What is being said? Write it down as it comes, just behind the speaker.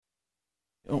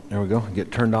Oh, there we go.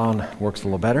 Get turned on. Works a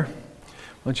little better. Why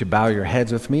don't you bow your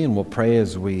heads with me and we'll pray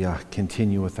as we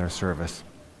continue with our service.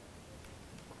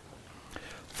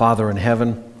 Father in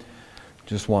heaven,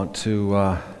 just want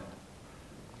to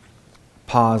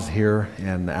pause here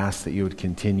and ask that you would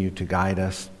continue to guide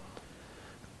us.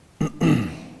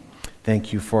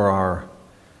 Thank you for our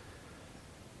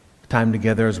time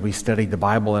together as we studied the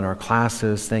Bible in our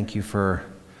classes. Thank you for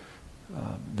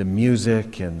the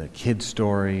music and the kid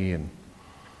story, and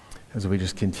as we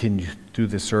just continue through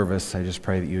the service, I just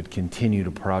pray that you would continue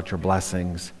to pour out your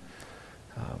blessings,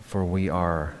 for we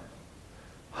are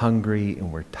hungry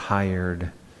and we're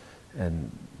tired,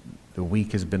 and the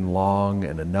week has been long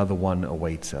and another one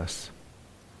awaits us.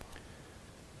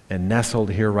 And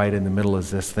nestled here right in the middle is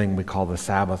this thing we call the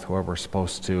Sabbath, where we're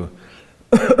supposed to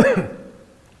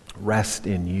rest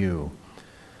in you.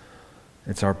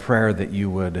 It's our prayer that you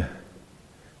would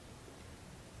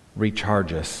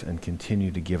recharge us and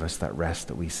continue to give us that rest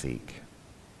that we seek.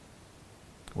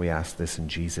 We ask this in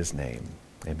Jesus' name.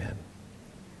 Amen.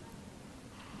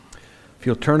 If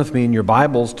you'll turn with me in your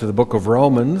Bibles to the book of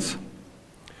Romans,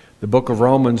 the book of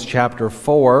Romans chapter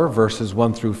 4, verses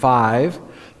 1 through 5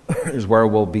 is where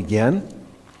we'll begin.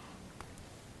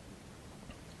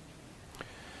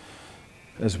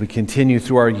 As we continue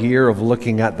through our year of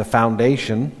looking at the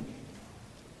foundation,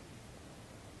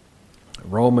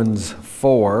 Romans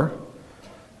 4,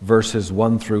 verses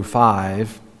 1 through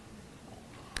 5,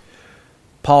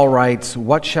 Paul writes,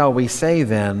 "What shall we say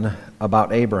then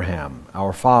about Abraham,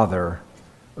 our father,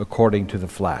 according to the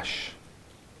flesh?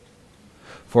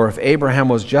 For if Abraham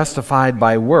was justified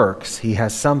by works, he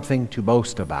has something to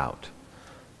boast about,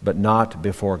 but not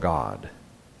before God.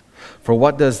 For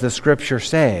what does the Scripture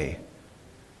say?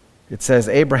 It says,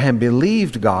 Abraham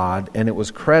believed God, and it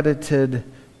was credited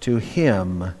to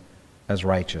him as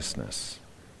righteousness.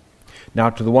 Now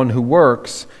to the one who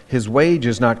works, his wage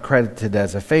is not credited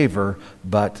as a favor,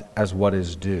 but as what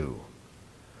is due.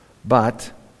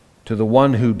 But to the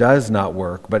one who does not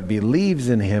work, but believes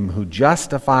in him who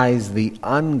justifies the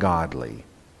ungodly,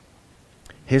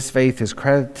 his faith is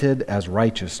credited as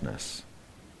righteousness."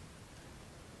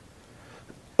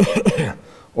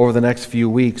 Over the next few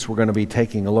weeks, we're going to be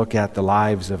taking a look at the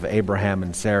lives of Abraham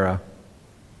and Sarah.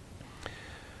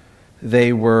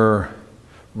 They were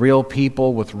real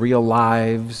people with real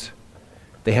lives.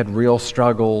 They had real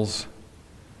struggles,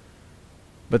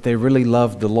 but they really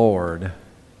loved the Lord,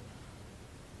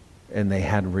 and they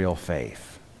had real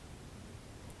faith.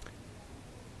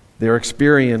 Their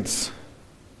experience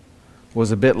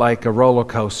was a bit like a roller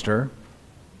coaster.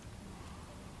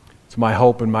 It's my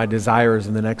hope and my desires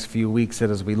in the next few weeks that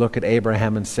as we look at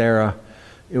Abraham and Sarah,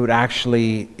 it would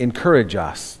actually encourage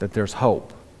us that there's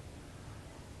hope.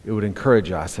 It would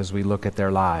encourage us as we look at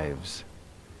their lives.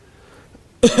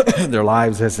 Their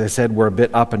lives, as I said, were a bit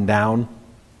up and down,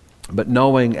 but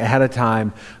knowing ahead of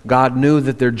time, God knew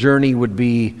that their journey would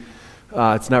be,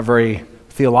 it's not a very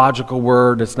theological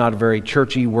word, it's not a very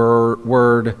churchy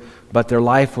word, but their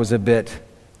life was a bit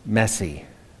messy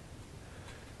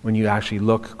when you actually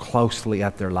look closely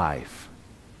at their life.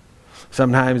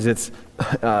 Sometimes it's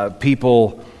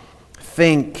people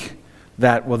think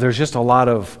that, well, there's just a lot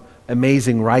of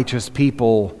amazing righteous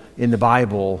people in the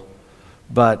Bible,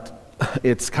 but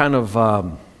it's kind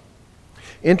of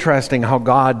interesting how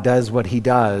God does what he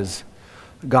does.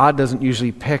 God doesn't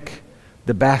usually pick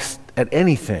the best at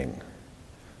anything.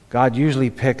 God usually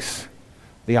picks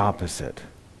the opposite,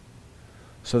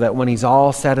 so that when he's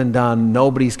all said and done,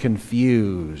 nobody's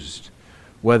confused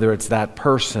whether it's that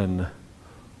person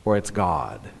or it's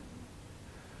God.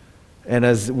 And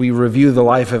as we review the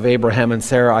life of Abraham and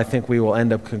Sarah, I think we will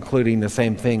end up concluding the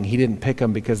same thing. He didn't pick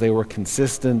them because they were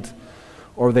consistent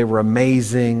or they were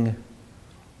amazing.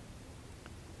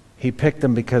 He picked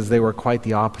them because they were quite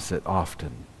the opposite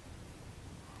often.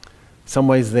 Some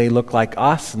ways they look like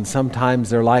us, and sometimes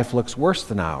their life looks worse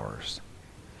than ours.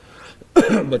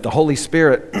 But the Holy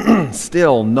Spirit,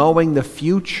 still knowing the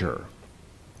future,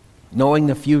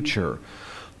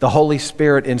 the Holy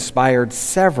Spirit inspired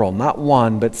several, not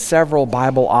one, but several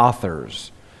Bible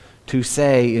authors to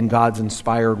say in God's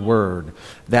inspired word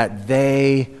that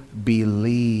they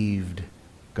believed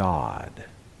God.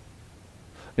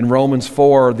 In Romans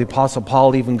 4, the Apostle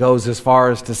Paul even goes as far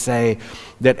as to say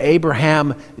that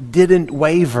Abraham didn't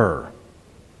waver.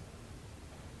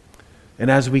 And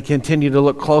as we continue to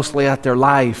look closely at their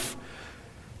life,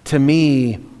 to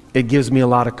me, it gives me a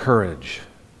lot of courage.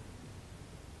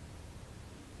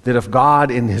 That if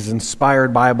God in his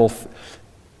inspired Bible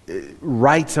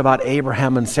writes about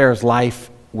Abraham and Sarah's life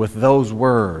with those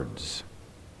words,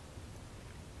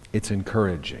 it's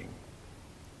encouraging.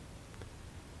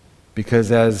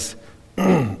 Because as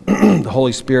the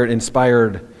Holy Spirit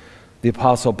inspired the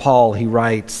Apostle Paul, he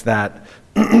writes that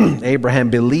Abraham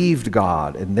believed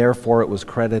God, and therefore it was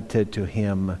credited to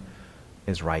him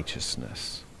as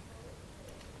righteousness.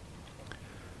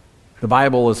 The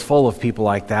Bible is full of people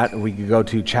like that. We could go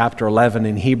to chapter 11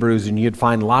 in Hebrews, and you'd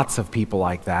find lots of people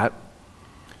like that.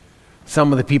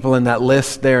 Some of the people in that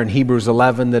list there in Hebrews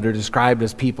 11 that are described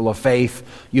as people of faith,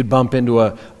 you'd bump into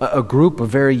a group of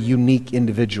very unique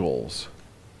individuals.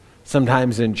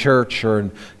 Sometimes in church or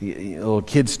in a little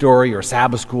kid story or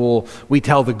Sabbath school, we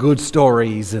tell the good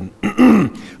stories. And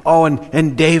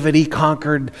and David, he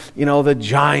conquered, the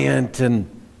giant, and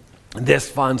this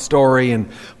fun story. And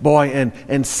boy,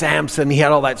 and Samson, he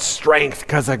had all that strength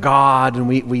because of God. And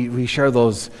we share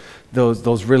those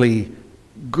really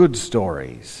good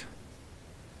stories.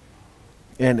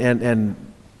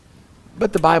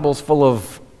 But the Bible's full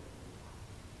of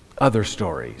other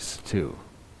stories too.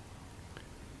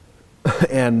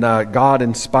 And God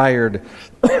inspired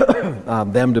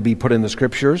them to be put in the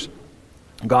Scriptures.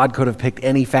 God could have picked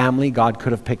any family. God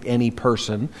could have picked any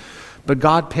person. But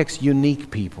God picks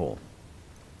unique people.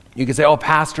 You could say, "Oh,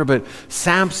 Pastor, but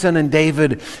Samson and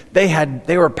David,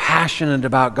 they were passionate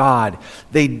about God."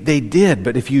 They did,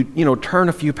 but if you turn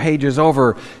a few pages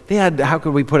over, they had, how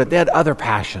could we put it? They had other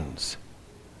passions.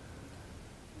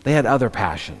 They had other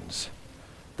passions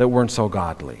that weren't so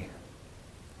godly.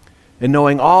 And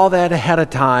knowing all that ahead of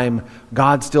time,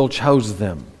 God still chose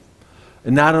them.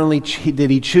 And not only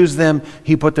did he choose them,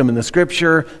 he put them in the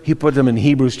Scripture. He put them in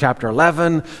Hebrews chapter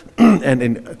 11.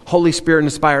 And Holy Spirit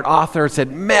inspired author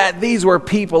said, "Man, these were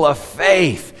people of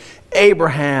faith.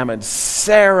 Abraham and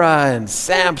Sarah and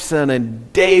Samson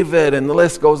and David," and the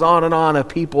list goes on and on, of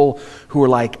people who were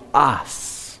like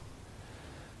us.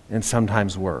 And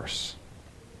sometimes worse.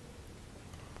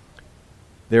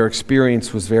 Their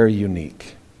experience was very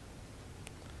unique.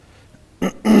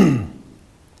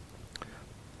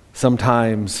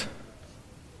 Sometimes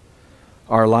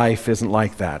our life isn't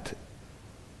like that.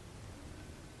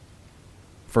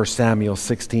 1 Samuel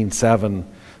 16:7,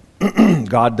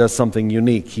 God does something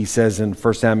unique. He says in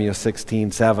 1 Samuel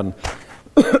 16:7,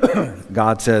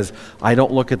 God says, "I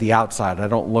don't look at the outside. I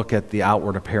don't look at the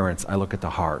outward appearance. I look at the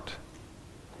heart."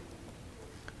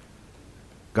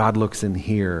 God looks in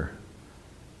here.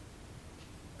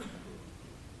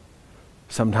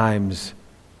 Sometimes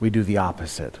we do the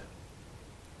opposite.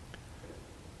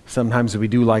 Sometimes we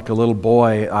do like a little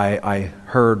boy I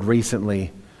heard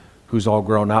recently, who's all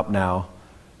grown up now.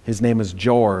 His name is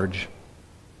George.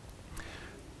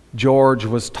 George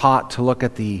was taught to look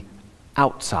at the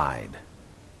outside,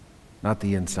 not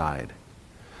the inside.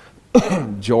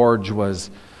 George was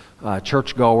a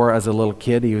churchgoer as a little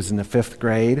kid. He was in the 5th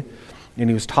grade, and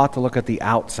he was taught to look at the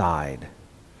outside.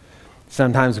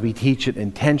 Sometimes we teach it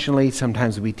intentionally.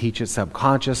 Sometimes we teach it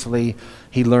subconsciously.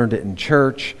 He learned it in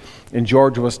church. And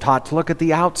George was taught to look at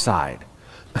the outside.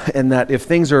 And that if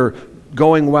things are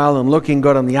going well and looking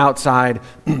good on the outside,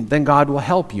 then God will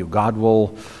help you. God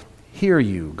will hear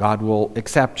you. God will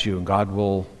accept you. God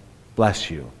will bless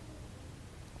you.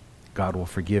 God will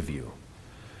forgive you.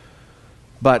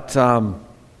 But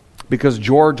because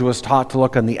George was taught to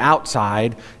look on the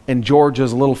outside, and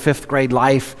George's little 5th grade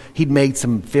life, he'd made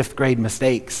some 5th grade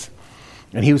mistakes.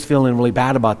 And he was feeling really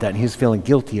bad about that, and he was feeling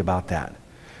guilty about that.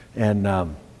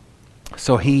 And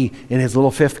so he, in his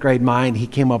little 5th grade mind, he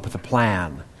came up with a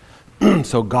plan.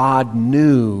 So God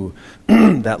knew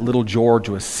that little George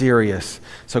was serious.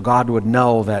 So God would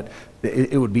know that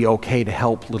it would be okay to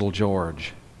help little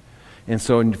George. And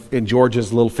so in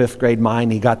George's little 5th grade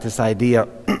mind, he got this idea.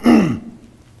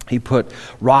 He put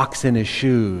rocks in his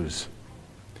shoes.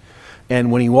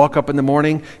 And when he woke up in the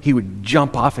morning, he would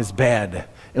jump off his bed.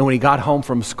 And when he got home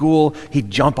from school, he'd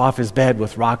jump off his bed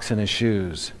with rocks in his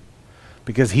shoes.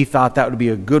 Because he thought that would be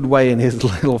a good way in his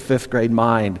little 5th grade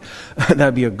mind. That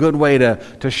would be a good way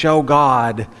to show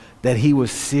God that he was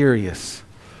serious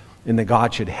and that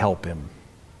God should help him.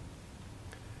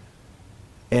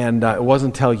 And it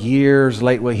wasn't until years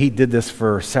later, well, he did this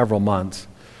for several months.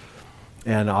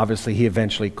 And obviously he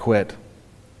eventually quit.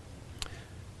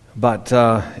 But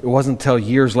it wasn't until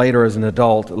years later as an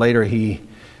adult, later he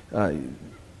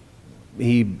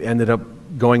ended up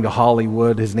going to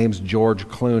Hollywood. His name's George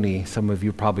Clooney. Some of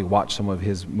you probably watched some of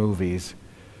his movies.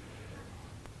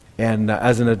 And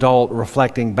as an adult,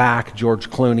 reflecting back,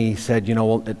 George Clooney said,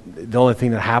 the only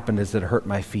thing that happened is that it hurt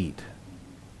my feet.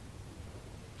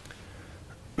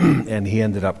 And he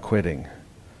ended up quitting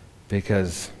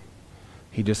because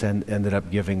he just ended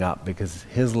up giving up because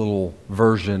his little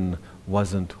version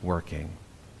wasn't working.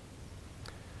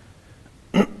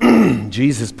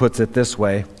 Jesus puts it this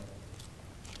way.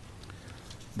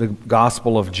 the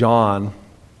Gospel of John,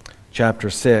 chapter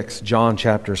 6, John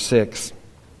chapter 6,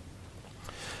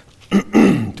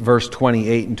 verse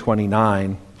 28 and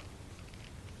 29.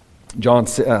 John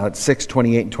 6,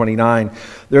 28 and 29.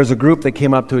 There's a group that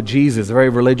came up to Jesus, a very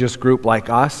religious group like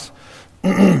us,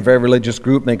 very religious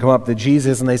group, and they come up to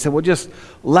Jesus and they said, well, just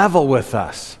level with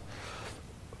us.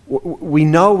 We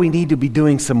know we need to be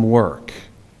doing some work.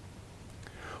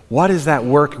 What is that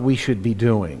work we should be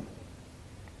doing?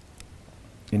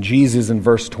 And Jesus in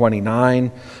verse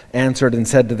 29 answered and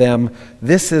said to them,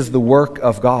 this is the work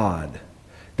of God,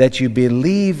 that you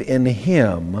believe in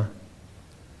Him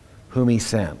whom He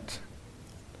sent.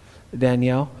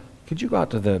 Danielle, could you go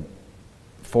out to the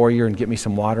foyer and get me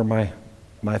some water?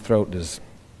 My throat is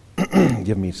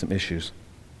giving me some issues.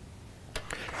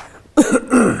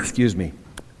 Excuse me.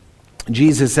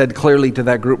 Jesus said clearly to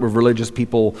that group of religious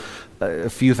people a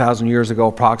few thousand years ago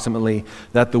approximately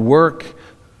that the work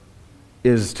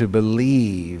is to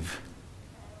believe.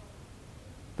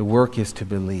 The work is to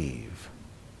believe.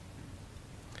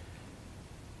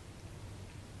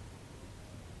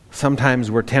 Sometimes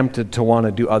we're tempted to want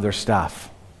to do other stuff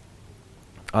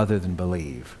other than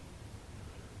believe.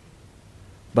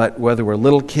 But whether we're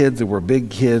little kids or we're big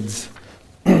kids,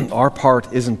 our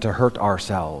part isn't to hurt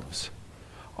ourselves.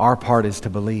 Our part is to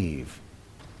believe.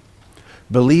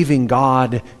 Believing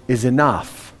God is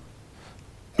enough.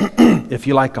 If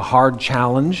you like a hard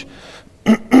challenge,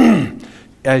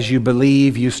 as you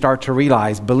believe, you start to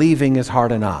realize believing is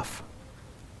hard enough.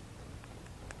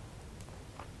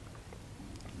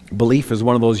 Belief is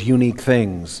one of those unique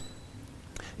things.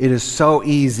 It is so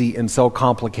easy and so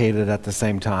complicated at the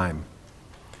same time.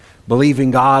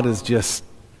 Believing God is just,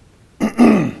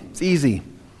 it's easy.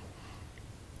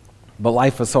 But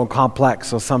life is so complex,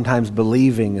 so sometimes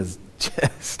believing is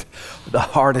just the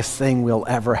hardest thing we'll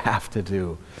ever have to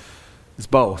do. It's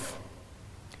both.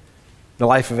 The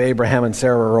life of Abraham and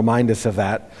Sarah remind us of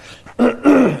that.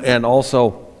 And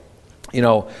also,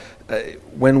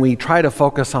 when we try to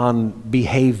focus on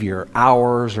behavior,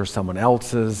 ours or someone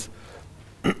else's,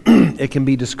 it can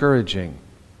be discouraging.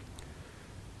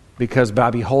 Because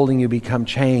by beholding you become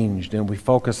changed, and we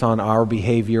focus on our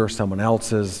behavior or someone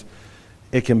else's,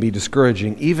 it can be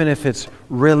discouraging, even if it's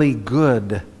really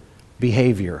good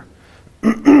behavior.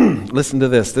 Listen to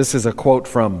this. This is a quote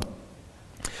from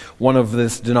one of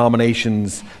this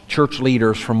denomination's church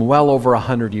leaders from well over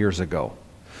 100 years ago.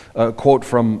 A quote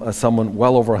from someone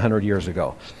well over 100 years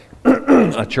ago.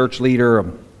 A church leader,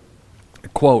 a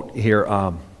quote here,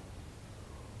 and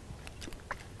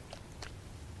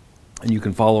you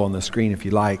can follow on the screen if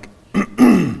you like.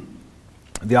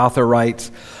 The author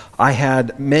writes, I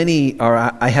had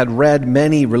read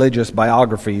many religious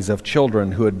biographies of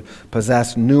children who had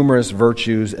possessed numerous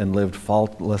virtues and lived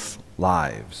faultless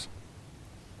lives.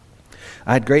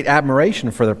 I had great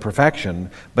admiration for their perfection,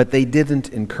 but they didn't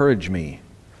encourage me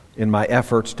in my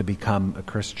efforts to become a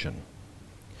Christian.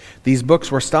 These books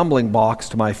were stumbling blocks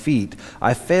to my feet.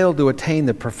 I failed to attain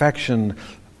the perfection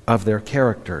of their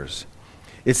characters.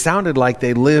 It sounded like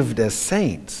they lived as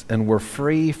saints and were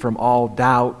free from all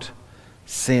doubt,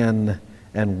 sin,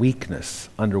 and weakness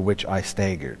under which I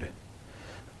staggered.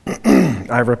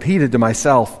 I repeated to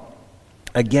myself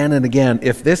again and again,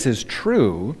 if this is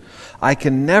true, I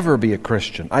can never be a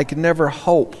Christian. I can never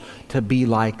hope to be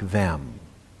like them.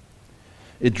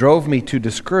 It drove me to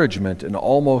discouragement and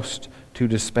almost to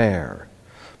despair.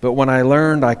 But when I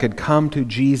learned I could come to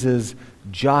Jesus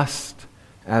just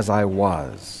as I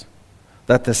was,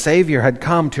 that the Savior had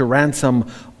come to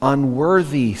ransom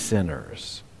unworthy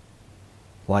sinners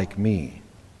like me,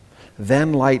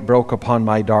 then light broke upon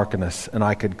my darkness, and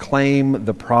I could claim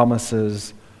the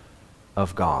promises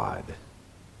of God.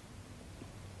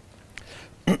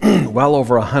 Well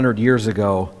over 100 years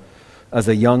ago, as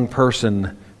a young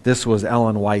person, this was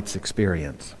Ellen White's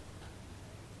experience.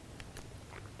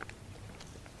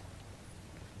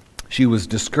 She was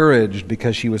discouraged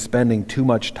because she was spending too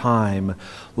much time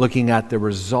looking at the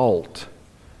result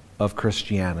of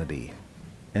Christianity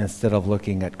instead of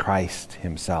looking at Christ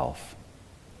Himself.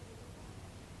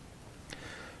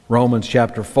 Romans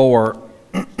chapter 4,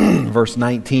 verse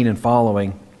 19 and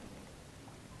following,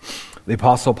 the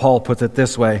Apostle Paul puts it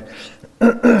this way,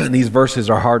 and these verses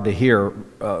are hard to hear,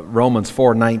 Romans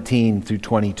 4:19 through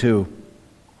 22.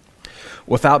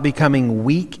 Without becoming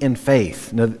weak in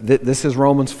faith. Now, this is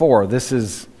Romans 4. This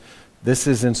is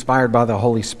inspired by the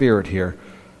Holy Spirit here.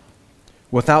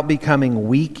 Without becoming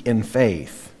weak in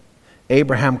faith,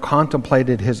 Abraham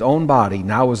contemplated his own body,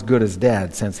 now as good as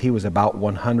dead, since he was about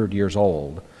 100 years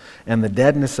old, and the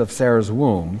deadness of Sarah's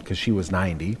womb, because she was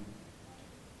 90.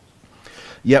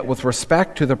 Yet with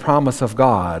respect to the promise of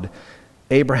God,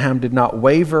 Abraham did not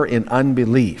waver in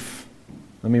unbelief.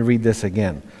 Let me read this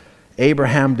again.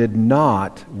 Abraham did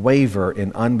not waver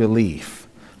in unbelief,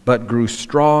 but grew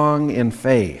strong in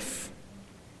faith,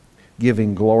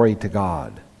 giving glory to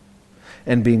God,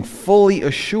 and being fully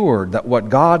assured that what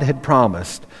God had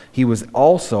promised, he was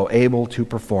also able to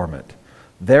perform it.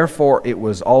 Therefore, it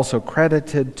was also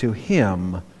credited to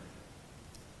him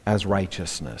as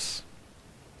righteousness.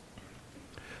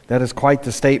 That is quite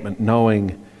the statement,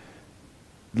 knowing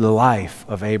the life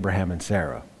of Abraham and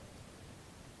Sarah.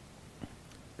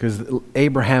 Because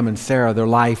Abraham and Sarah, their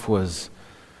life was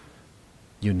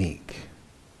unique.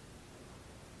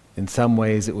 In some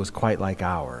ways, it was quite like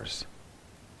ours.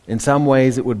 In some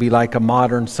ways, it would be like a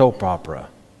modern soap opera.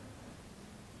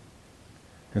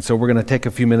 And so we're going to take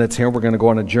a few minutes here. We're going to go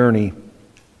on a journey,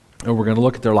 and we're going to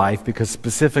look at their life, because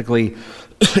specifically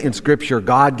in Scripture,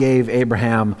 God gave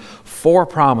Abraham 4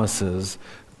 promises.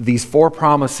 These 4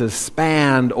 promises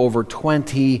spanned over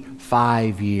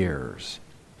 25 years.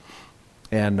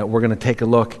 And we're going to take a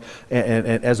look,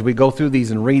 and as we go through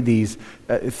these and read these,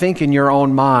 think in your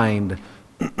own mind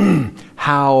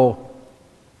how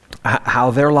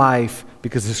their life,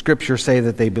 because the Scriptures say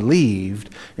that they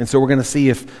believed, and so we're going to see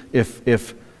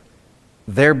if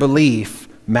their belief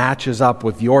matches up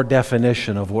with your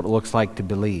definition of what it looks like to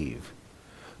believe.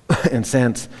 And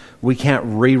since we can't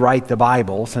rewrite the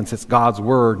Bible, since it's God's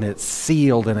Word and it's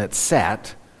sealed and it's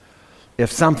set,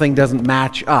 if something doesn't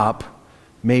match up,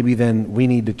 maybe then we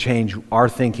need to change our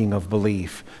thinking of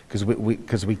belief,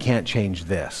 because we can't change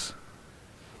this.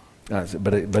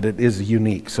 But it is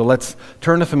unique. So let's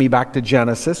turn with me back to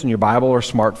Genesis in your Bible or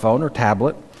smartphone or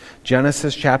tablet.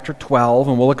 Genesis chapter 12,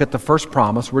 and we'll look at the first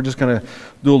promise. We're just going to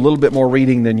do a little bit more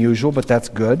reading than usual, but that's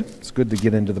good. It's good to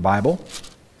get into the Bible.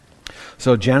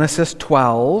 So Genesis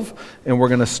 12, and we're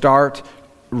going to start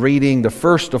reading the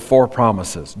first of 4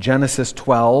 promises. Genesis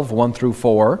 12, 1 through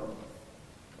 4.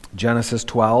 Genesis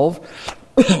 12,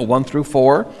 1 through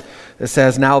 4. It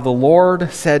says, "Now the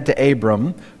Lord said to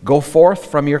Abram, go forth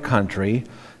from your country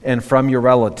and from your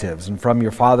relatives and from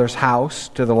your father's house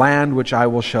to the land which I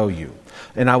will show you.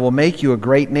 And I will make you a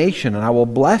great nation, and I will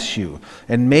bless you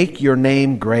and make your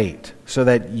name great, so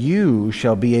that you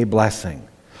shall be a blessing.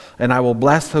 And I will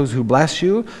bless those who bless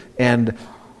you, and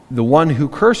the one who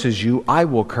curses you I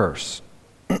will curse.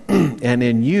 And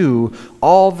in you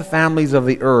all the families of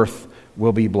the earth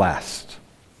will be blessed."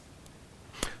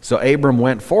 So Abram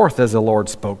went forth as the Lord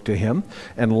spoke to him,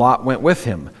 and Lot went with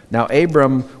him. Now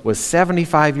Abram was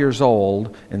 75 years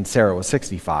old, and Sarah was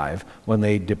 65, when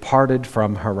they departed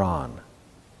from Haran.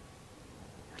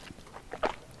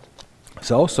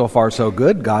 So far so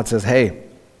good. God says, hey,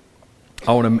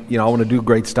 I want to do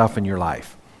great stuff in your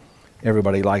life.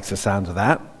 Everybody likes the sounds of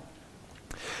that.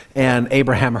 And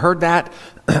Abraham heard that,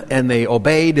 and they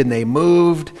obeyed, and they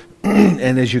moved.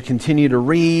 And as you continue to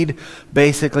read,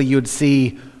 basically you'd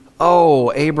see,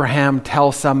 Abraham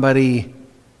tells somebody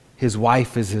his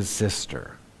wife is his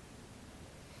sister.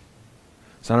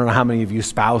 So I don't know how many of you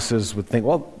spouses would think,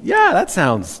 well, yeah, that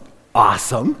sounds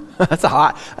awesome. That's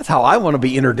how I want to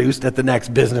be introduced at the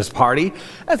next business party.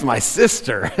 That's my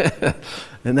sister.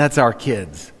 And that's our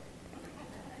kids.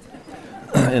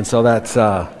 And so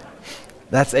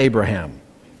that's Abraham.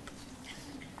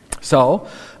 So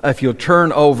if you'll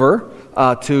turn over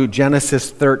to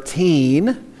Genesis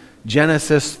 13,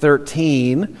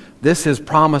 this is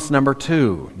promise number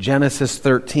 2. Genesis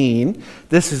 13,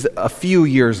 this is a few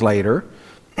years later,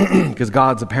 because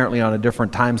God's apparently on a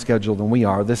different time schedule than we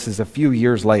are. This is a few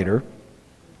years later.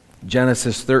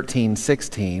 Genesis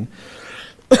 13:16.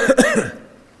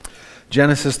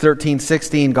 Genesis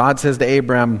 13:16, God says to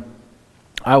Abram,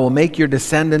 "I will make your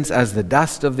descendants as the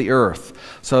dust of the earth,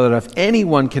 so that if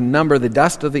anyone can number the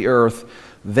dust of the earth,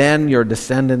 then your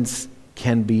descendants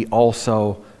can be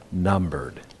also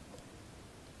numbered."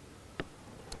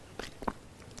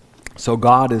 So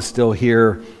God is still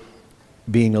here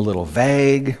being a little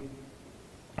vague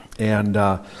and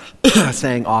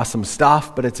saying awesome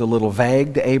stuff, but it's a little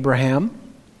vague to Abraham.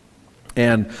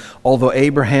 And although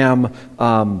Abraham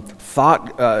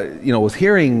was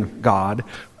hearing God,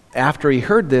 after he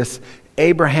heard this,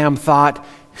 Abraham thought,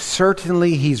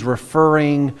 certainly he's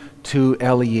referring to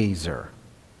Eliezer,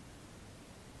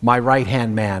 my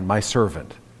right-hand man, my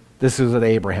servant. This is what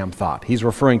Abraham thought. He's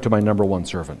referring to my number 1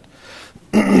 servant.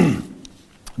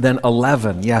 Then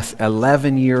 11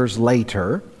 years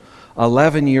later,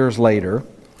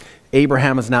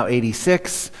 Abraham is now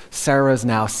 86, Sarah is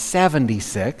now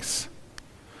 76.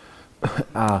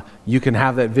 You can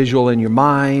have that visual in your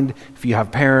mind. If you have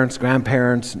parents,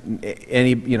 grandparents,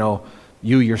 you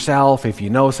yourself, if you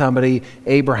know somebody,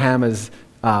 Abraham is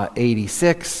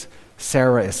 86,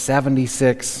 Sarah is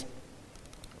 76.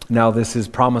 Now this is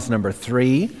promise number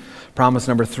 3. Promise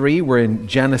number 3, we're in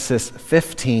Genesis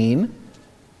 15.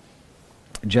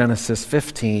 Genesis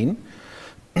 15,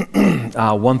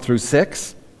 1 through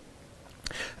 6.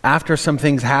 After some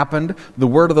things happened, the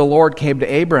word of the Lord came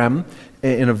to Abram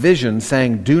in a vision,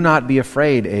 saying, "Do not be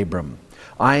afraid, Abram.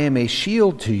 I am a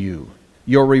shield to you.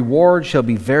 Your reward shall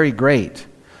be very great."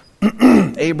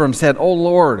 Abram said, "O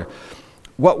Lord,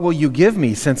 what will you give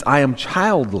me, since I am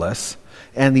childless,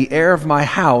 and the heir of my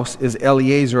house is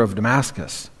Eliezer of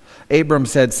Damascus?" Abram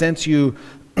said, "Since you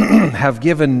have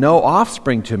given no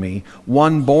offspring to me,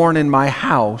 one born in my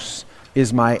house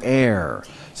is my heir."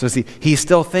 So see, he's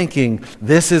still thinking,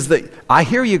 I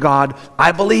hear you, God.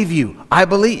 I believe you.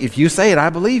 If you say it, I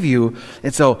believe you.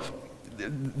 And so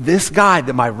this guy,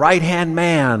 my right-hand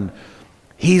man,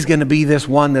 he's going to be this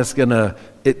one that's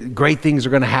great things are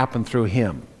going to happen through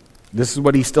him. This is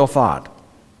what he still thought.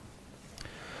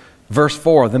 Verse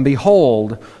 4, "Then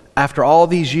behold, after all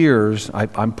these years,"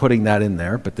 I'm putting that in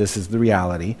there, but this is the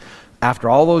reality. "After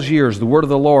all those years, the word of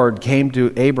the Lord came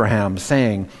to Abraham,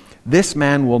 saying, 'This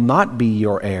man will not be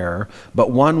your heir, but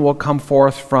one will come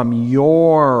forth from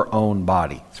your own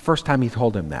body.'" It's the first time he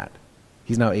told him that.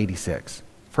 He's now 86.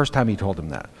 First time he told him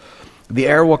that. "The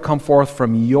heir will come forth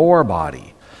from your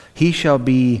body. He shall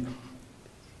be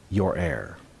your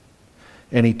heir."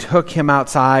 And he took him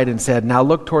outside and said, "Now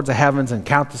look towards the heavens and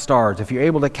count the stars. If you're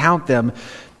able to count them,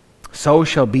 so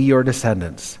shall be your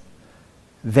descendants."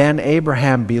 Then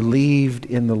Abraham believed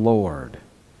in the Lord,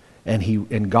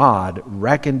 and God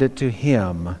reckoned it to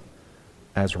him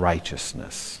as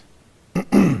righteousness.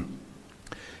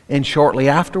 And shortly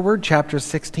afterward, chapter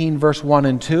 16, verse 1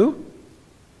 and 2.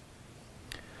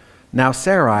 "Now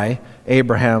Sarai,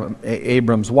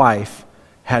 Abram's wife,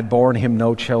 had borne him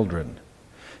no children.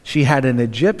 She had an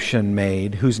Egyptian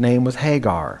maid whose name was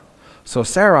Hagar. So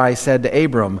Sarai said to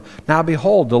Abram, 'Now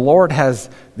behold, the Lord has,'"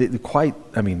 quite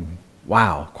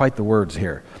the words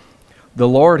here. "The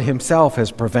Lord himself has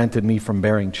prevented me from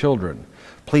bearing children.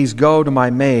 Please go to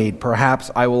my maid. Perhaps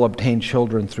I will obtain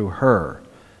children through her."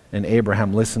 And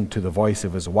Abraham listened to the voice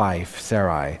of his wife,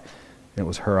 Sarai. It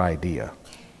was her idea.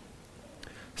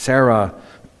 Sarah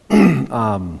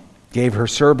gave her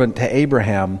servant to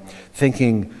Abraham,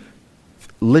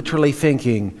 literally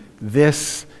thinking,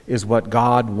 this is what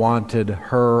God wanted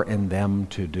her and them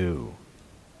to do.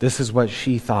 This is what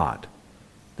she thought.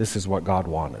 This is what God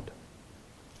wanted.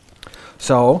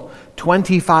 So,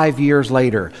 25 years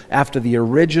later, after the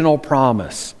original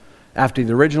promise,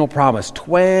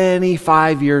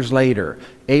 25 years later,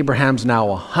 Abraham's now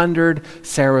 100,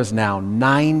 Sarah's now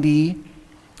 90.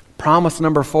 Promise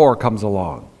number 4 comes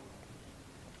along.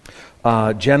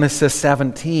 Genesis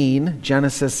 17,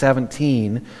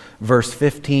 verse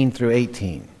 15 through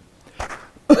 18.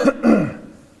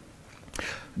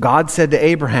 God said to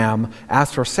Abraham,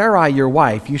 "As for Sarai your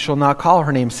wife, you shall not call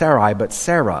her name Sarai, but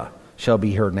Sarah shall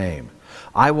be her name.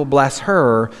 I will bless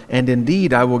her, and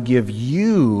indeed I will give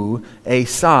you a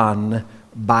son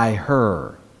by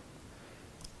her."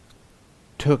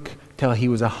 Took till he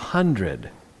was 100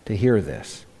 to hear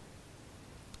this.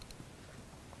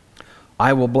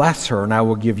 "I will bless her, and I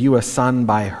will give you a son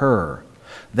by her.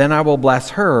 Then I will bless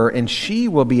her, and she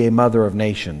will be a mother of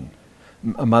nations.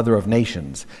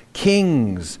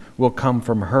 Kings will come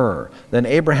from her." Then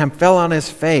Abraham fell on his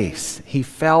face. He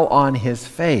fell on his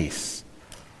face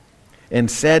and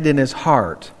said in his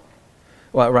heart,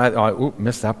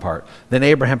 missed that part. Then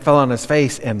Abraham fell on his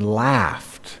face and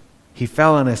laughed. He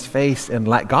fell on his face and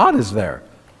laughed. God is there.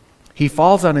 He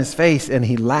falls on his face and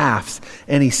he laughs,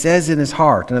 and he says in his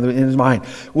heart, in his mind,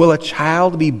 "Will a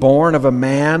child be born of a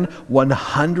man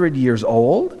 100 years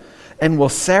old? And will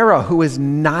Sarah, who is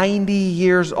 90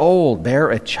 years old, bear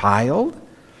a child?"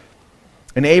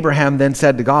 And Abraham then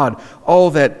said to God,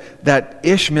 "Oh, that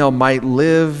Ishmael might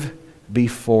live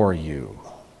before you."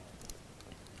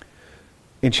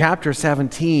 In chapter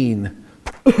 17,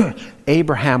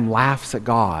 Abraham laughs at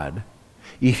God.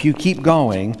 If you keep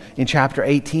going, in chapter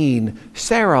 18,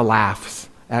 Sarah laughs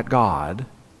at God.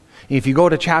 If you go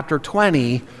to chapter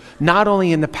 20, not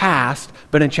only in the past,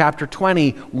 but in chapter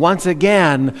 20, once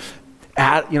again,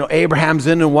 Abraham's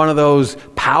in one of those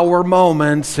power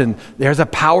moments, and there's a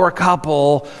power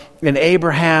couple, and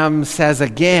Abraham says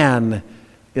again,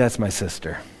 "That's my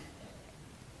sister."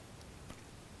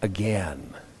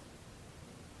 Again.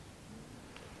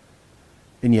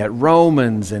 And yet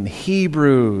Romans and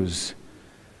Hebrews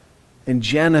in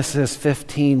Genesis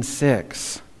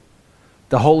 15:6,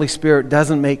 the Holy Spirit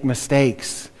doesn't make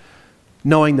mistakes.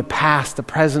 Knowing the past, the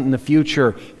present, and the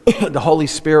future, the Holy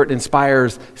Spirit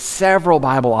inspires several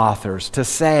Bible authors to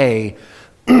say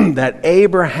that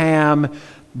Abraham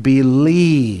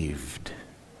believed.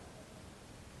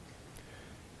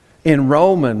 In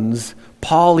Romans,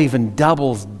 Paul even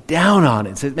doubles down on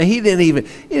it. Says, man, he didn't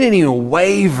even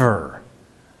waver.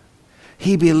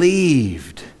 He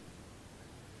believed.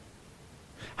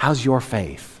 How's your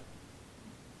faith?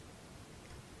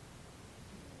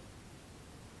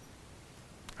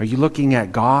 Are you looking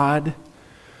at God,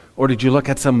 or did you look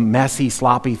at some messy,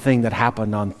 sloppy thing that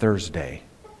happened on Thursday?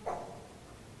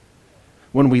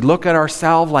 When we look at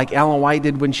ourselves like Ellen White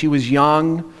did when she was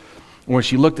young, when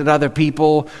she looked at other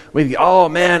people, we think, oh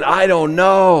man, I don't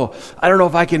know. I don't know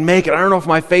if I can make it. I don't know if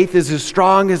my faith is as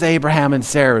strong as Abraham and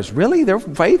Sarah's. Really? Their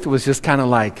faith was just kind of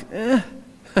like,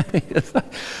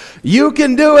 you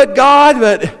can do it, God,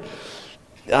 but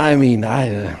I mean,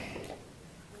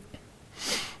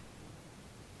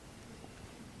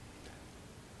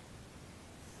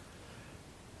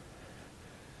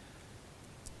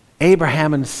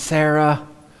 Abraham and Sarah,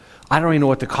 I don't even know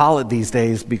what to call it these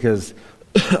days because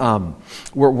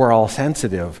we're all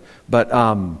sensitive. But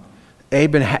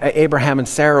Abraham and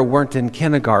Sarah weren't in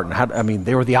kindergarten.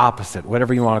 They were the opposite,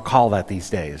 whatever you want to call that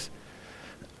these days.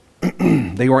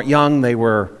 They weren't young, they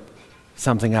were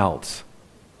something else.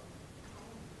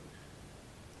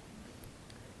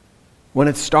 When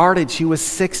it started, she was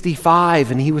 65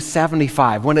 and he was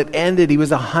 75. When it ended, he was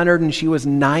 100 and she was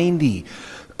 90.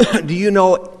 Do you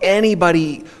know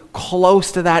anybody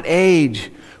close to that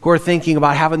age who are thinking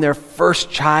about having their first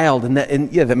child? And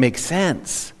that makes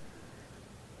sense.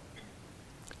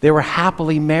 They were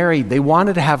happily married. They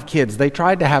wanted to have kids. They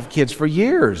tried to have kids for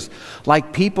years.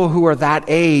 Like people who are that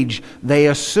age, they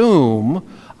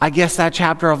assume, I guess that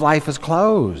chapter of life is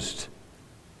closed.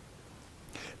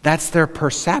 That's their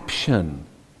perception.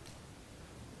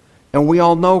 And we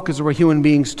all know, because we're human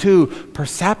beings too,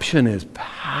 perception is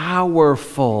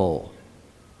powerful.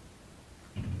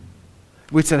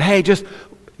 We said, hey,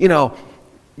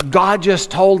 God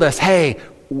just told us, hey,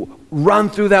 run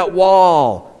through that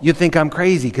wall. You think I'm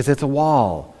crazy because it's a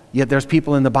wall. Yet there's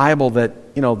people in the Bible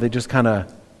that, they just kind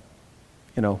of,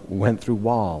 went through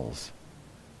walls.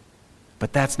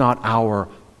 But that's not our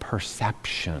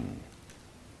perception.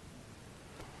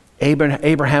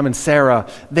 Abraham and Sarah,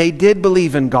 they did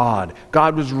believe in God.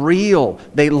 God was real.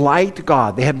 They liked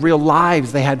God. They had real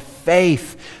lives. They had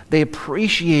faith. They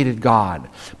appreciated God.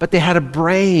 But they had a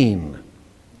brain.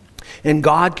 And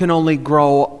God can only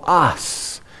grow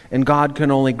us. And God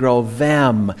can only grow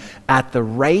them at the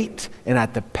rate and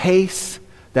at the pace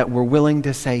that we're willing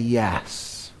to say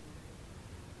yes.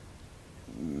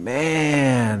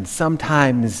 Man,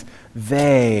 sometimes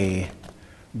they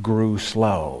grew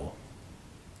slow.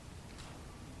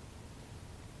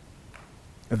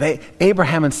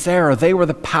 Abraham and Sarah, they were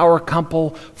the power couple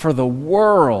for the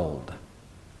world.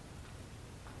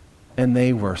 And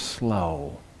they were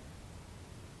slow.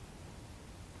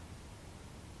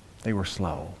 They were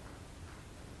slow.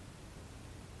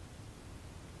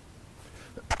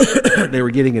 They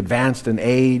were getting advanced in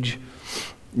age.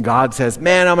 God says,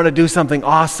 man, I'm going to do something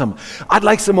awesome. I'd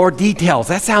like some more details.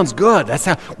 That sounds good.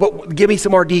 Give me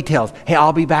some more details. Hey,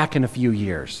 I'll be back in a few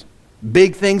years.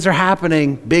 Big things are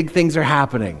happening. Big things are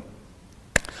happening.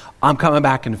 I'm coming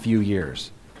back in a few years.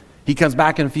 He comes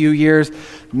back in a few years.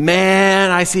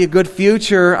 Man, I see a good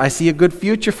future. I see a good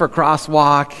future for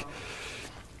Crosswalk.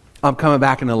 I'm coming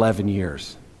back in 11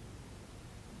 years.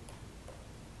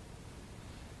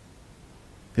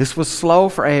 This was slow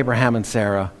for Abraham and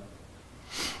Sarah.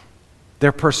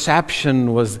 Their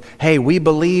perception was, hey, we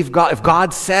believe God. If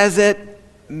God says it,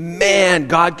 man,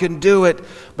 God can do it.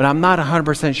 But I'm not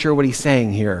 100% sure what he's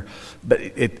saying here. But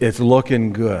it's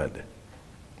looking good.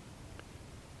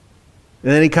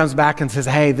 And then he comes back and says,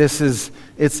 hey, it's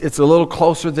a little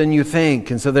closer than you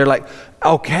think. And so they're like,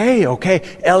 okay.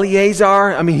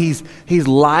 Eliezer, he's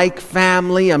like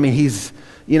family.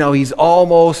 He's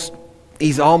almost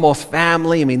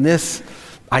family.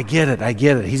 I get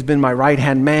it. He's been my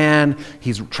right-hand man.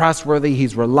 He's trustworthy.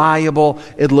 He's reliable.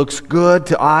 It looks good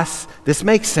to us. This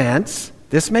makes sense.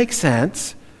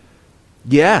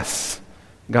 Yes.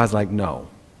 God's like, no,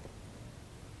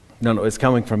 it's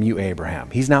coming from you,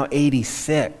 Abraham. He's now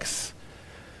 86.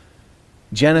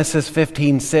 Genesis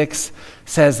 15:6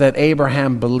 says that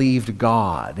Abraham believed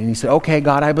God. And he said, okay,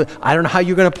 God, I don't know how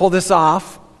you're going to pull this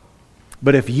off,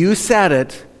 but if you said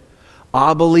it,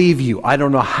 I'll believe you. I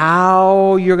don't know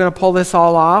how you're going to pull this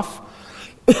all off,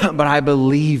 but I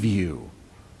believe you.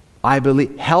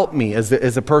 Help me, as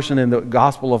a person in the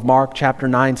Gospel of Mark chapter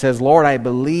 9 says, Lord, I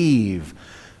believe,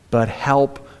 but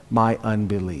help my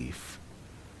unbelief.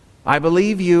 I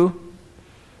believe you.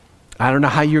 I don't know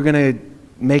how you're going to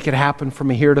make it happen from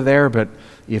here to there, but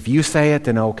If you say it,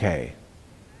 then okay.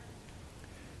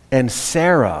 And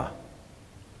Sarah,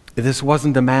 this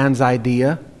wasn't a man's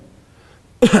idea.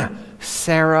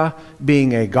 Sarah,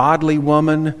 being a godly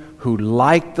woman who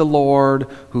liked the Lord,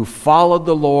 who followed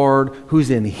the Lord,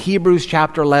 who's in Hebrews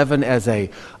chapter 11 as an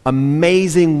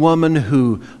amazing woman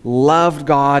who loved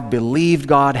God, believed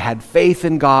God, had faith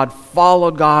in God,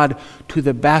 followed God to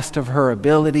the best of her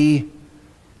ability.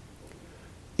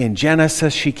 In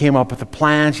Genesis, she came up with a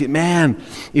plan.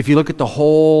 If you look at the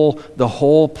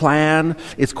whole plan,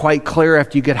 it's quite clear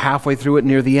after you get halfway through it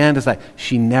near the end, it's like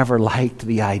she never liked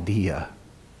the idea.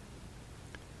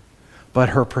 But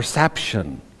her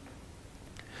perception,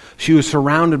 she was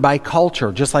surrounded by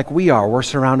culture, just like we are. We're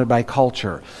surrounded by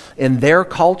culture. In their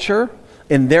culture,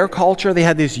 they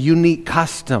had this unique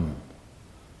custom.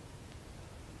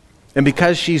 And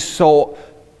because she's so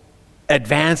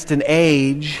advanced in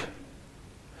age,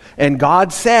 and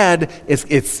God said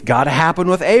it's got to happen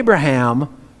with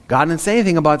Abraham. God didn't say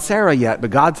anything about Sarah yet,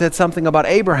 but God said something about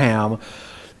Abraham.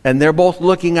 And they're both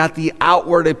looking at the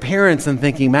outward appearance and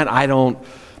thinking,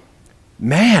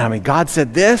 God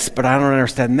said this, but I don't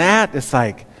understand that. It's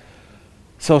like,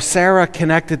 so Sarah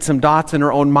connected some dots in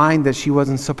her own mind that she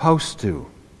wasn't supposed to.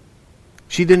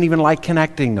 She didn't even like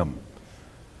connecting them.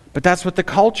 But that's what the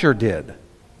culture did.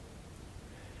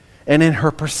 And in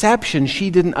her perception,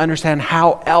 she didn't understand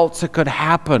how else it could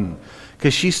happen,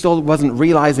 because she still wasn't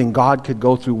realizing God could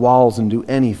go through walls and do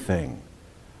anything.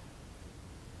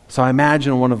 So I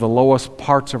imagine one of the lowest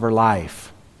parts of her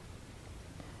life,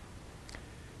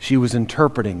 she was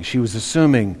interpreting, she was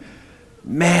assuming,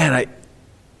 I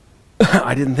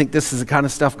didn't think this is the kind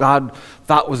of stuff God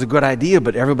thought was a good idea,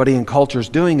 but everybody in culture is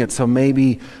doing it, so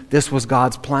maybe this was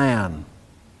God's plan.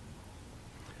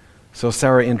 So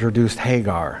Sarah introduced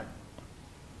Hagar.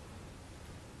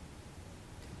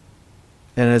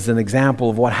 And as an example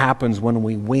of what happens when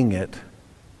we wing it,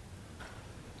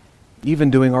 even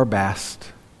doing our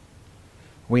best,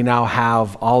 we now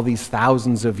have all these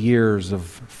thousands of years of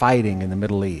fighting in the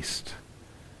Middle East,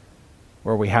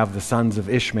 where we have the sons of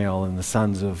Ishmael and the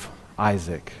sons of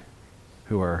Isaac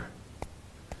who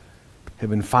have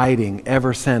been fighting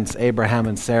ever since Abraham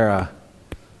and Sarah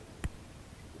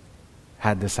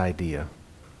had this idea.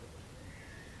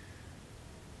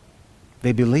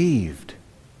 They believed.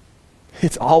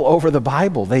 It's all over the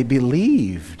Bible. They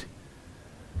believed.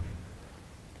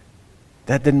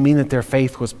 That didn't mean that their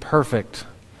faith was perfect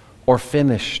or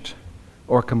finished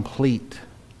or complete.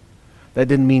 That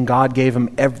didn't mean God gave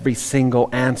them every single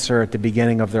answer at the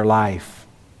beginning of their life.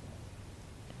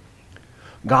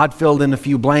 God filled in a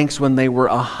few blanks when they were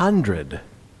 100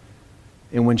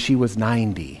 and when she was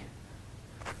 90.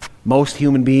 Most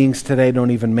human beings today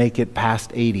don't even make it past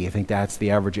 80. I think that's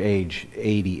the average age,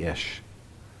 80-ish.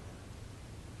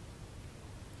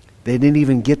 They didn't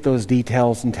even get those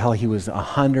details until he was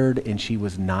 100 and she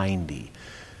was 90.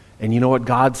 And you know what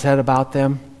God said about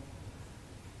them?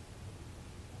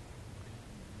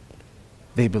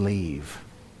 They believe.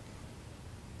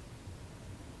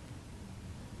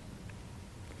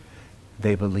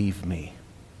 They believe me.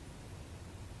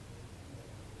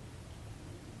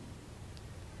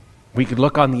 We could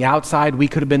look on the outside. We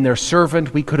could have been their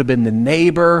servant. We could have been the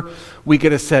neighbor. We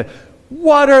could have said,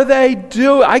 what are they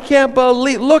doing? I can't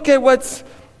believe, look at what's...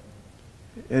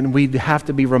 And we'd have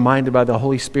to be reminded by the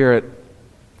Holy Spirit,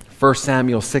 1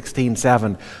 Samuel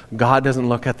 16:7, God doesn't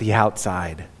look at the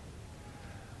outside.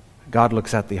 God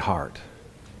looks at the heart.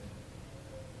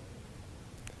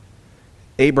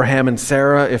 Abraham and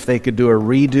Sarah, if they could do a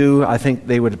redo, I think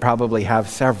they would probably have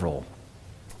several.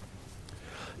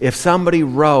 If somebody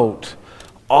wrote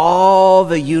all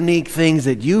the unique things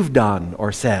that you've done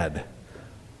or said,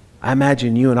 I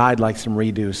imagine you and I'd like some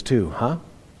redos too, huh?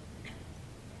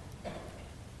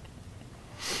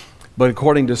 But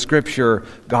according to Scripture,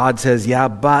 God says,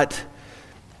 but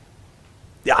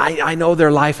I know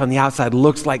their life on the outside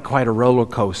looks like quite a roller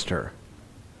coaster.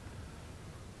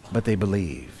 But they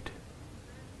believed.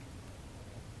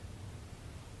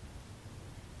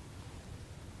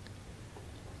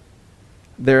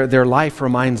 Their life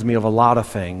reminds me of a lot of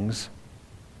things.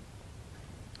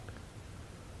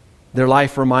 Their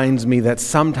life reminds me that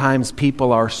sometimes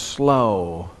people are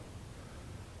slow.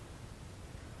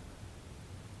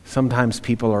 Sometimes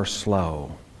people are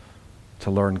slow to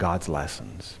learn God's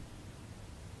lessons.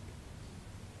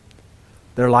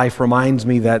 Their life reminds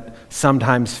me that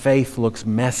sometimes faith looks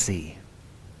messy.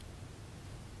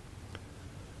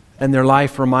 And their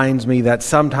life reminds me that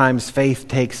sometimes faith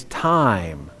takes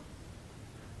time.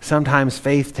 Sometimes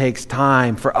faith takes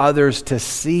time for others to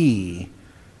see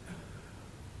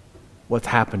what's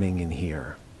happening in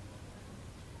here.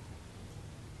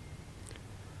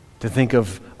 to think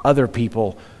of other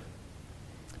people.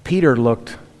 Peter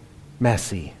looked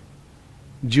messy.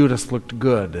 Judas looked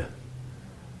good.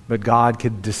 But God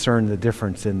could discern the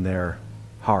difference in their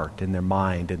heart, in their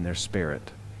mind, in their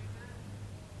spirit.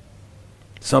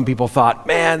 Some people thought,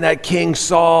 man, that King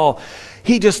Saul,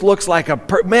 he just looks like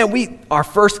our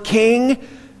first king,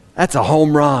 that's a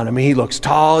home run. I mean, he looks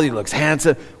tall, he looks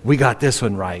handsome. We got this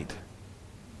one right.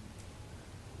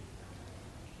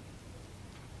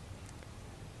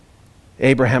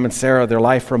 Abraham and Sarah, their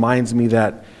life reminds me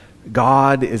that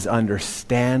God is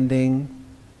understanding,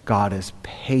 God is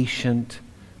patient,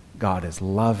 God is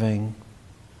loving.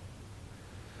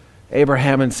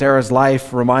 Abraham and Sarah's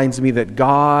life reminds me that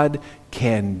God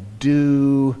can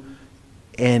do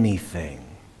anything.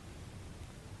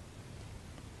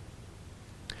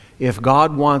 If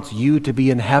God wants you to be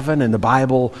in heaven, and the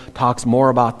Bible talks more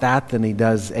about that than he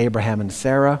does Abraham and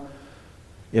Sarah,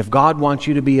 if God wants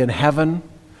you to be in heaven,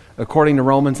 according to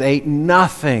Romans 8,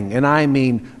 nothing, and I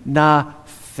mean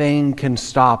nothing, can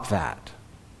stop that,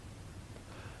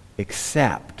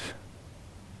 except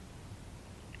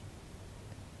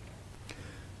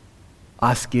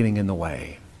us getting in the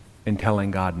way and telling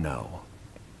God no.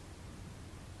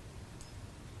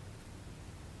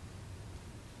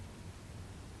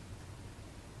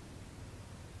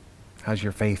 How's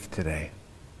your faith today?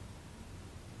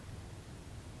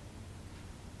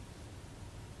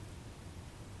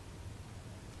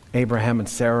 Abraham and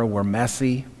Sarah were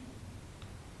messy.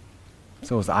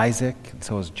 So was Isaac, and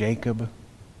so was Jacob.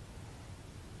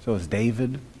 So was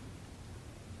David.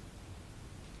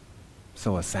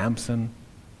 So was Samson.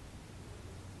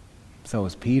 So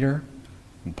was Peter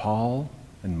and Paul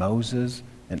and Moses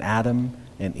and Adam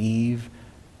and Eve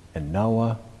and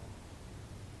Noah.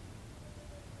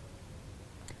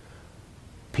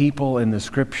 People in the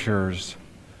scriptures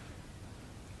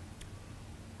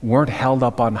weren't held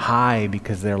up on high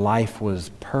because their life was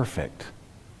perfect.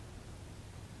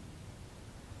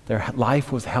 Their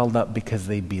life was held up because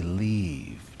they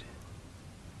believed.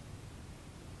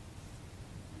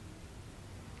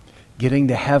 Getting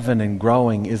to heaven and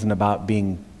growing isn't about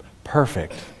being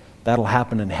perfect. That'll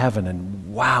happen in heaven,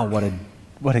 and wow,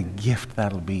 what a gift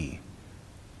that'll be.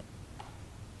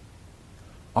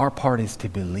 Our part is to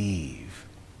believe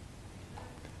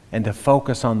and to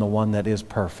focus on the one that is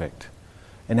perfect.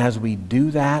 And as we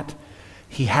do that,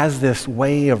 he has this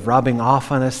way of rubbing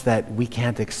off on us that we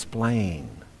can't explain.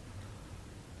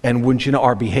 And wouldn't you know,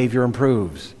 our behavior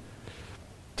improves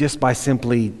just by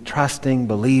simply trusting,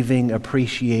 believing,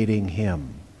 appreciating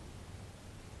him.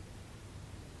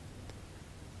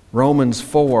 Romans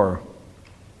 4,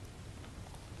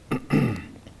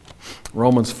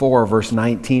 verse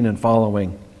 19 and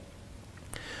following.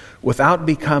 Without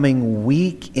becoming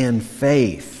weak in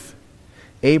faith,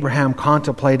 Abraham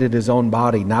contemplated his own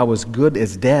body, now as good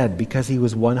as dead, because he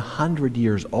was 100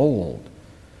 years old.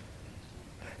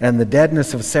 And the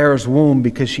deadness of Sarah's womb,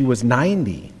 because she was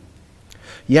 90.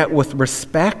 Yet with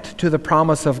respect to the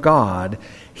promise of God,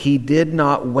 he did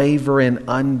not waver in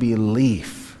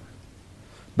unbelief,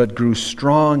 but grew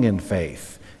strong in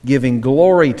faith, giving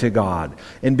glory to God,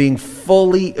 and being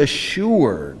fully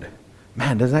assured.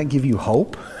 Man, does that give you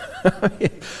hope?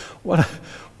 What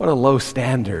a low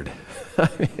standard.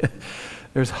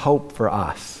 There's hope for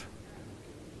us.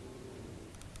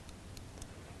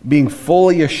 Being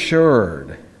fully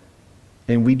assured.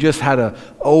 And we just had an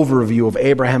overview of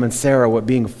Abraham and Sarah, what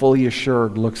being fully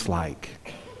assured looks like.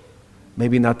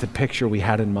 Maybe not the picture we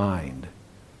had in mind.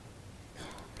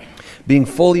 Being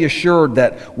fully assured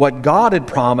that what God had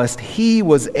promised, he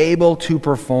was able to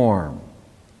perform.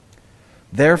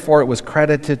 Therefore, it was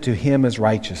credited to him as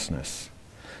righteousness.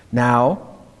 Now,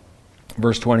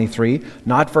 verse 23,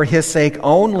 not for his sake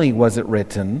only was it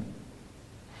written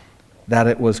that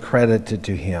it was credited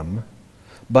to him,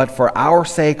 but for our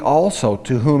sake also,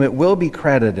 to whom it will be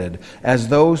credited as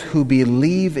those who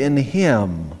believe in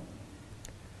him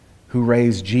who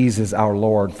raised Jesus our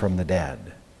Lord from the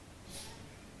dead.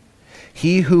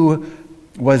 He who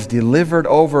was delivered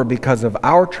over because of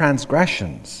our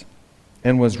transgressions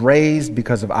and was raised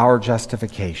because of our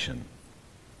justification.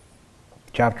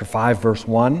 Chapter 5, verse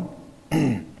 1.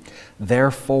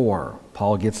 Therefore,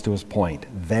 Paul gets to his point.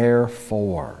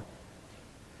 Therefore,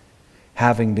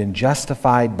 having been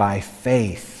justified by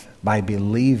faith, by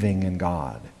believing in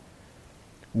God,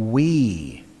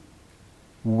 we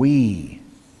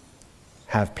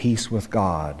have peace with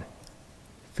God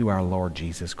through our Lord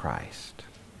Jesus Christ.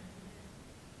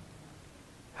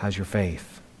 How's your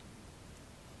faith?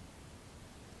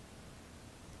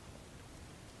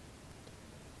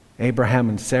 Abraham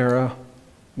and Sarah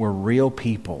were real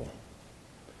people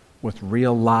with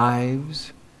real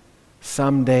lives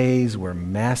Some days were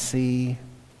messy.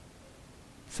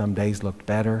 Some days looked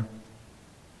better.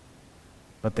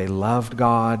 But they loved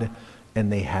God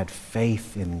and they had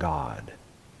faith in God.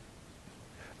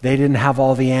 They didn't have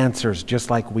all the answers, just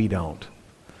like we don't.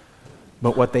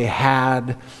 But what they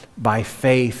had, by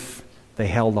faith, they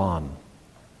held on.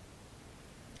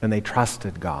 And they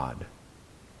trusted God.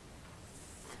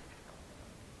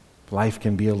 Life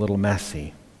can be a little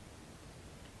messy.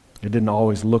 It didn't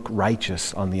always look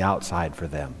righteous on the outside for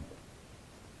them.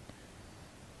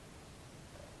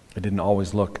 It didn't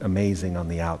always look amazing on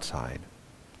the outside.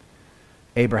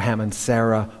 Abraham and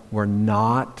Sarah were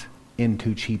not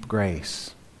into cheap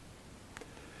grace.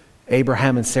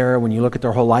 Abraham and Sarah, when you look at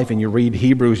their whole life and you read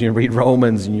Hebrews and you read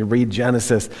Romans and you read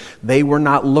Genesis, they were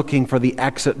not looking for the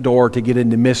exit door to get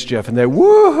into mischief. And they're,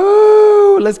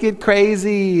 woohoo, let's get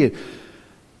crazy.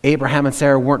 Abraham and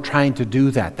Sarah weren't trying to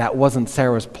do that. That wasn't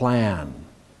Sarah's plan.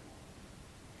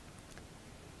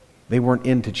 They weren't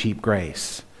into cheap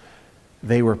grace.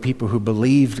 They were people who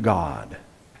believed God.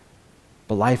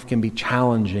 But life can be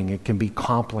challenging. It can be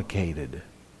complicated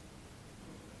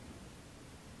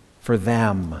for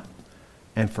them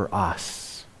and for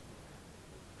us.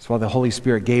 That's why the Holy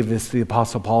Spirit gave this to the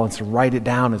Apostle Paul and said, write it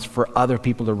down. It's for other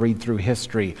people to read through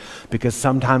history. Because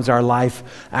sometimes our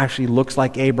life actually looks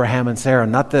like Abraham and Sarah.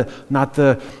 Not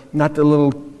the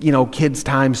little, kids'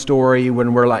 time story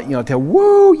when we're like,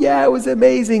 woo, yeah, it was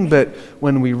amazing. But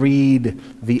when we read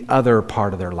the other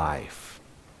part of their life,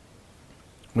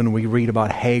 when we read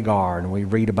about Hagar and we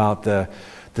read about the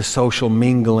social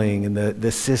mingling and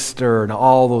the sister and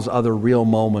all those other real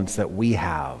moments that we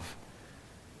have,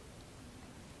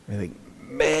 I think,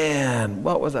 man,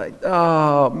 what was I?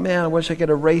 Oh, man, I wish I could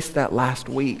erase that last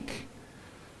week.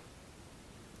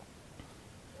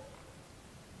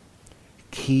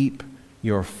 Keep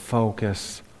your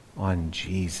focus on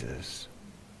Jesus,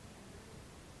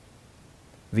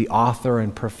 the author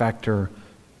and perfecter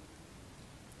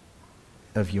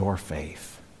of your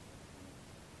faith.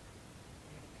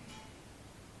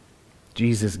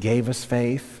 Jesus gave us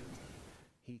faith.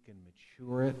 He can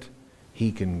mature it.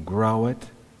 He can grow it.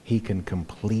 He can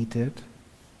complete it.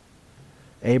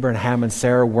 Abraham and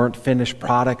Sarah weren't finished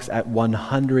products at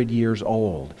 100 years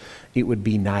old. It would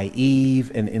be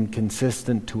naive and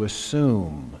inconsistent to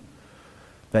assume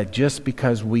that just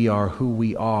because we are who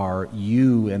we are,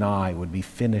 you and I would be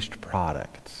finished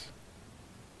products.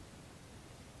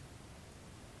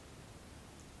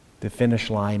 The finish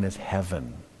line is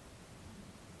heaven.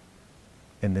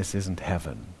 And this isn't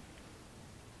heaven.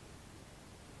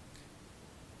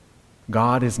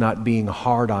 God is not being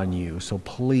hard on you, so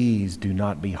please do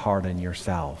not be hard on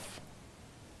yourself.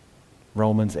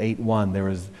 Romans 8:1, there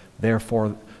is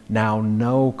therefore now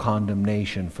no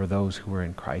condemnation for those who are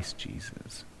in Christ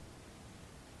Jesus.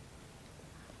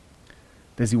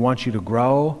 Does he want you to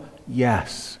grow?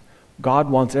 Yes. God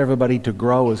wants everybody to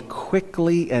grow as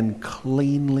quickly and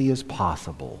cleanly as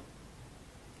possible.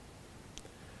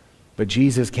 But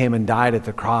Jesus came and died at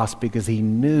the cross because he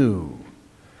knew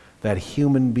that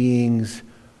human beings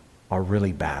are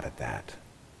really bad at that.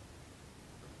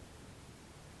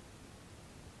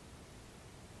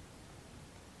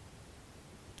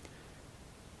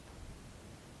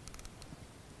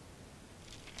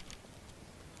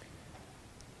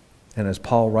 And as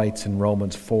Paul writes in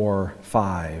Romans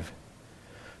 4:5,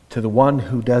 to the one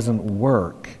who doesn't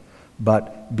work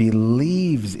but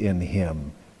believes in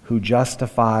him who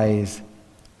justifies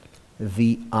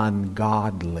the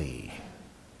ungodly.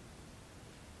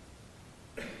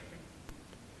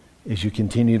 As you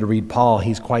continue to read Paul,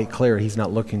 he's quite clear. He's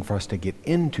not looking for us to get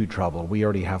into trouble. We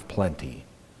already have plenty.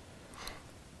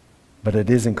 But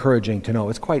it is encouraging to know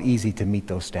it's quite easy to meet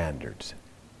those standards.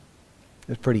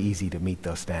 It's pretty easy to meet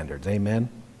those standards. Amen?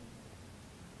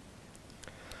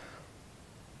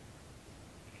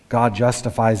 God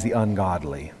justifies the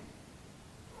ungodly.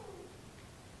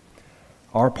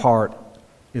 Our part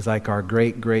is like our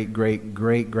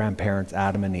great-great-great-great-grandparents,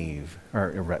 Adam and Eve,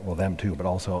 or well, them too, but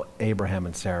also Abraham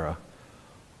and Sarah.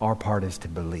 Our part is to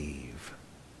believe.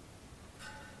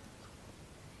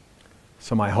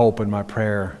 So my hope and my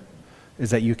prayer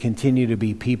is that you continue to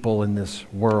be people in this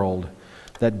world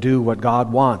that do what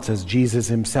God wants, as Jesus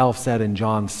himself said in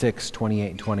John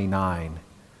 6:28 and 29.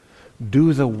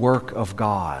 Do the work of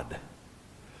God.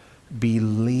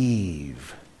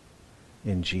 Believe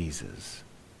in Jesus.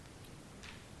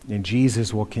 And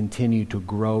Jesus will continue to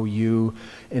grow you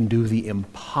and do the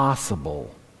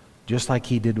impossible, just like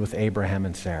he did with Abraham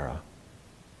and Sarah.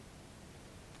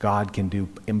 God can do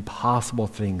impossible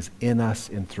things in us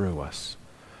and through us.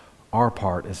 Our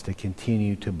part is to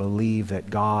continue to believe that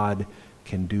God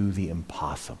can do the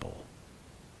impossible.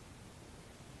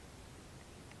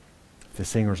 If the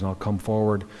singers will come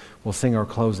forward, we'll sing our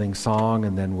closing song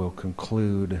and then we'll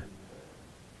conclude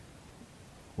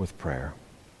with prayer.